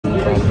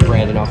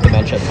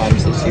bench at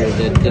times this year.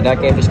 Did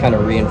that game just kind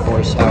of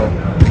reinforce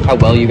how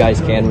well you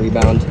guys can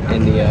rebound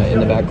in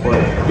the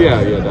backcourt?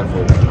 Yeah,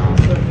 definitely.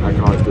 I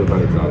can always do a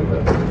better job of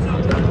it.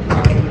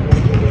 I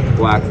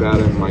lack that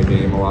in my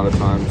game a lot of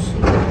times,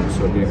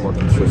 so being more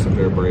consistent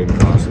there,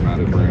 Braden's awesome at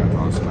it, Brandon's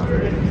awesome at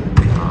it.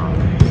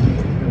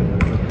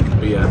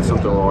 But yeah, it's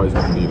something we're always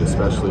going to need,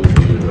 especially as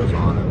the year goes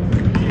on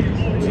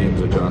and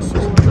teams adjust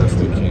as best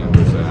they can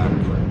to Zach.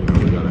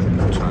 We got to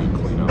try and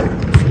clean up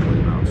some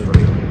rebounds for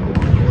him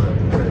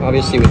along the way.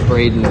 Obviously, with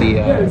Braden, the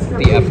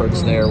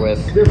efforts there with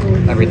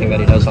everything that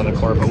he does on the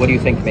court, but what do you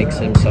think makes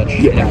him such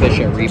an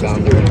efficient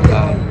rebounder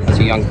as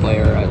a young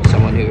player, as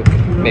someone who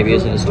maybe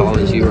isn't as tall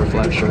as you or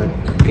Fletch or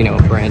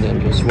Brandon?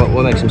 Just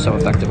what makes him so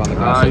effective on the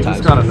glass? He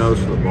just got a nose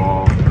for the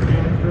ball.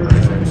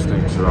 His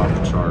instincts are off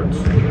the charts.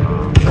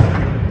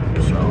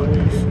 So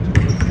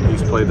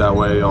he's played that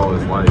way all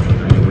his life.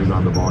 You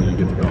rebound the ball and you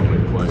get to go and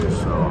make plays.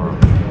 So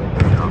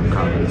I'm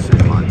kind of in the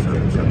same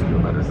mindset. He's have to do a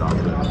better job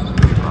of it.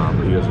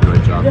 But he does a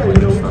great job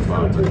cleaning stuff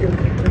up and making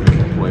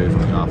plays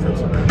on the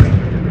offensive end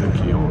and the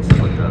key holes,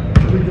 stuff like that.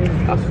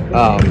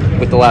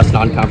 With the last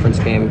non-conference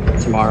game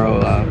tomorrow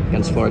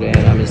against Florida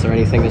A&M, is there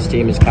anything this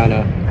team is kind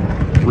of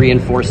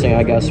reinforcing,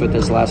 I guess, with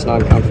this last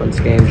non-conference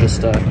game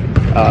just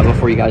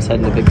before you guys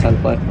head into Big Ten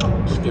play?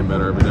 Just getting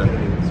better every day.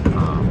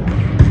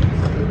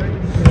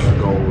 The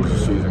goal was the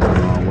season goes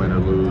on, win or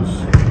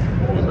lose,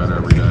 get better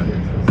every day.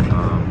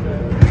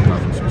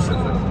 Nothing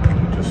specific,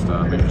 just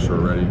making sure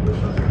we're ready.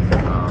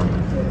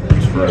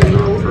 Just for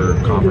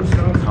conference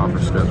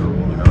schedule,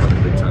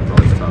 Big Ten's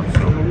always tough, so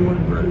we're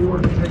ready for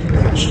it.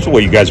 It's just the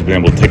way you guys have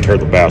been able to take care of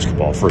the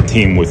basketball for a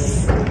team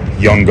with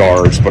young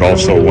guards, but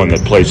also one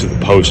that plays at the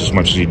post as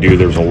much as you do.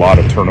 There's a lot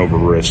of turnover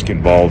risk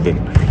involved in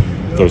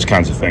those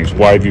kinds of things.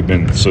 Why have you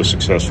been so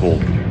successful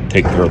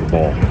taking care of the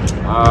ball?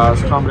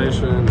 It's a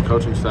combination. The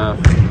coaching staff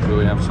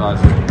really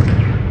emphasizes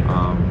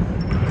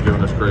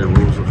giving us great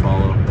rules to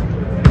follow,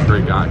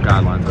 great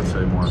guidelines, I'd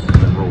say, more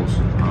than rules,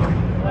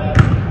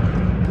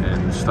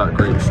 and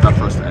great stuff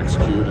for us to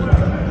execute.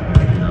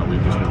 And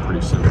we've just been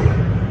pretty simple,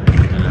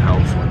 and it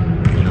helps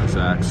when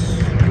Zach's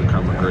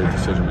become a great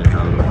decision maker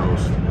out of the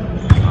post.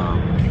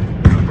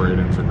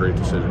 Braden's a great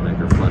decision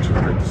maker. Fletch is a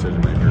great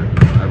decision maker.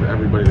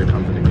 Everybody that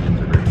comes in the game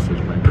is a great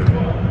decision maker.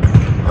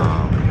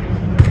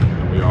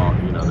 And we all,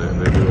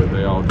 they do it.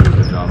 They all do a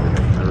good job.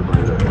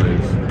 Everybody that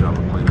plays, a good job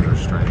of playing to their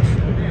strengths.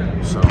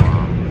 So,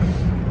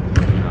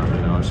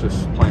 it's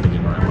just playing the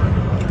game the right way.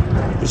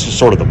 This is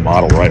sort of the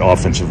model, right?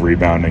 Offensive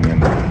rebounding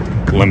and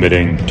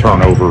limiting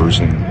turnovers,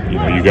 and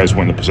you guys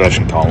win the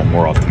possession column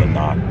more often than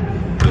not.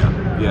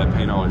 Yeah.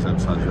 Payne always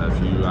emphasizes that. If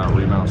you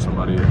out-rebound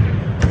somebody,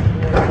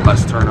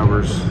 less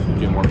turnovers, you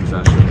get more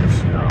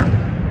possessions.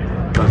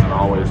 It doesn't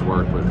always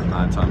work, but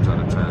 9 times out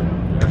of 10,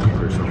 you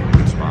put yourself in a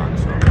good spot.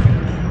 So.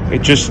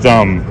 It just,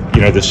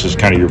 this is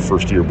kind of your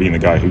first year being the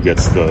guy who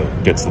gets the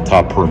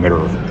top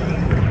perimeter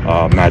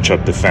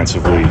matchup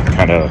defensively,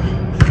 kind of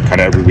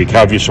every week.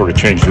 How have you sort of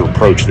changed your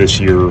approach this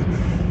year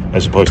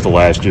as opposed to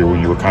last year when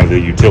you were kind of the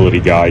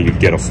utility guy? You'd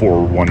get a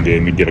 4 one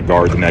game, you'd get a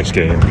guard the next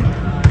game,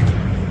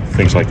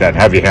 things like that.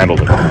 How have you handled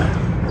it?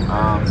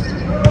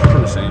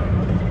 The same.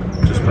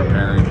 Just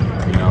preparing,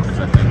 because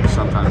I think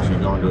sometimes you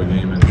go into a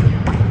game and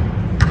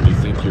you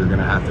think you're going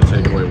to have to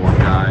take away one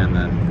guy and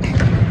then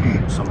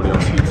somebody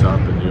else heats up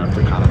and you have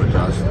to kind of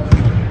adjust.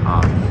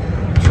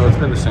 So it's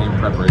been the same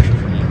preparation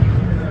for me.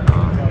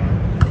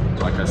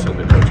 Like I said,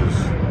 the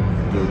coaches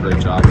do a great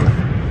job of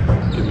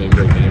giving me a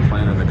great game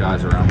plan, and the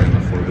guys around me on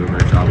the floor do a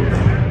great job of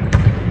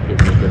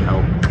giving me good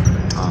help.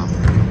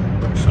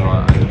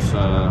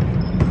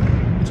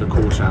 It's a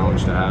cool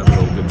challenge to have.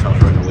 It'll get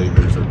tougher in the league.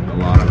 There's a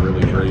lot of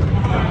really great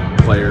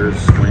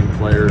players, wing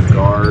players,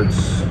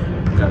 guards.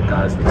 We've got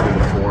guys that do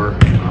the 4.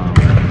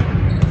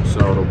 So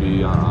it'll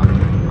be.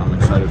 I'm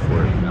excited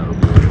for it. It'll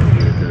be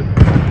a good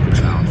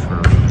challenge for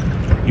us.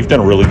 You've done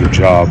a really good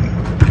job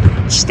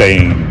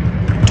staying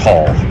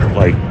tall.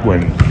 Like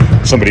when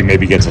somebody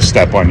maybe gets a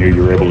step on you,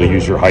 you're able to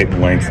use your height and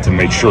length to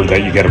make sure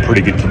that you get a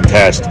pretty good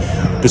contest.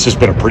 This has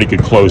been a pretty good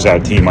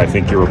closeout team. I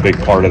think you're a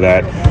big part of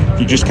that.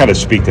 You just kind of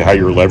speak to how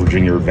you're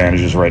leveraging your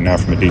advantages right now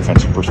from a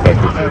defensive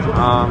perspective.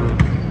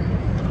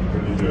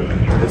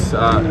 It's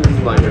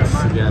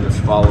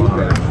following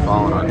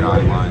our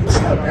guidelines,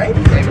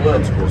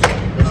 principles.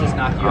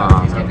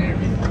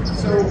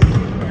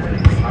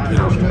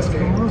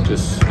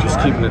 Just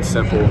keeping it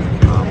simple. I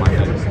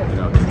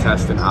think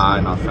contesting high,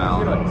 not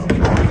fouling. I can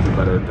do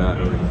better at that.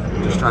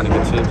 Just trying to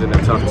get teams in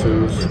their tough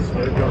twos,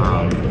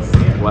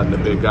 letting the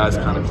big guys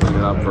kind of clean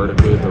it up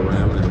vertically at the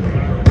rim, and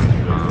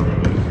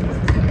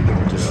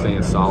just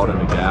staying solid in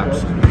the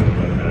gaps.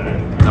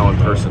 And knowing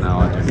personnel,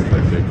 I think, is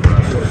really big for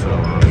us. So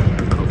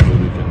hopefully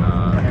we can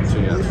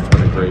continue. It's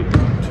been a great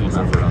team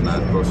effort on that,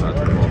 both sides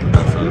of the ball, but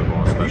that side of the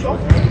ball especially.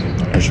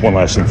 Just one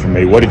last thing from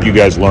me. What did you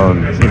guys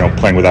learn,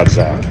 playing without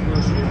Zach?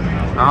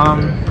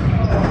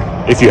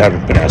 If you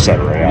haven't been asked that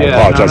already, I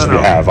apologize if you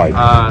have. You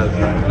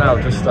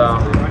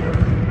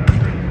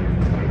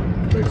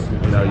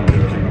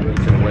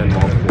can win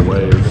multiple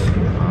ways. I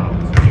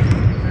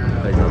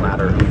think no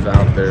matter who's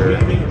out there,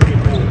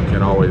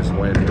 can always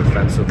win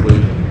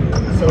defensively.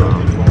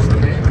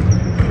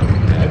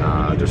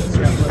 Just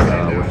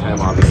with him,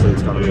 obviously,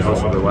 it's going to be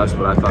closer to the West,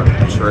 but I thought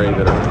Trey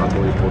did an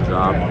unbelievable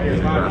job being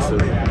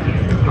aggressive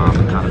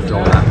and kind of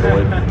filling that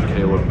void.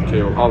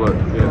 Caleb, all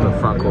the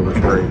front court was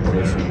great.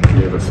 Mason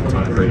gave us a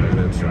ton of great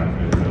minutes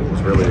and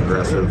was really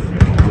aggressive.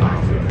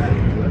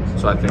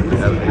 So I think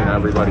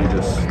everybody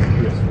just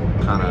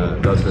kind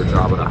of does their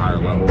job at a higher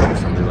level when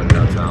somebody like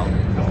that's out,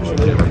 because you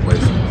can't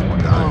replace him with one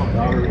guy.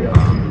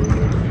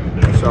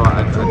 So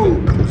I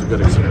think it's a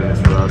good experience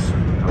for us.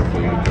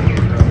 Hopefully we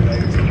can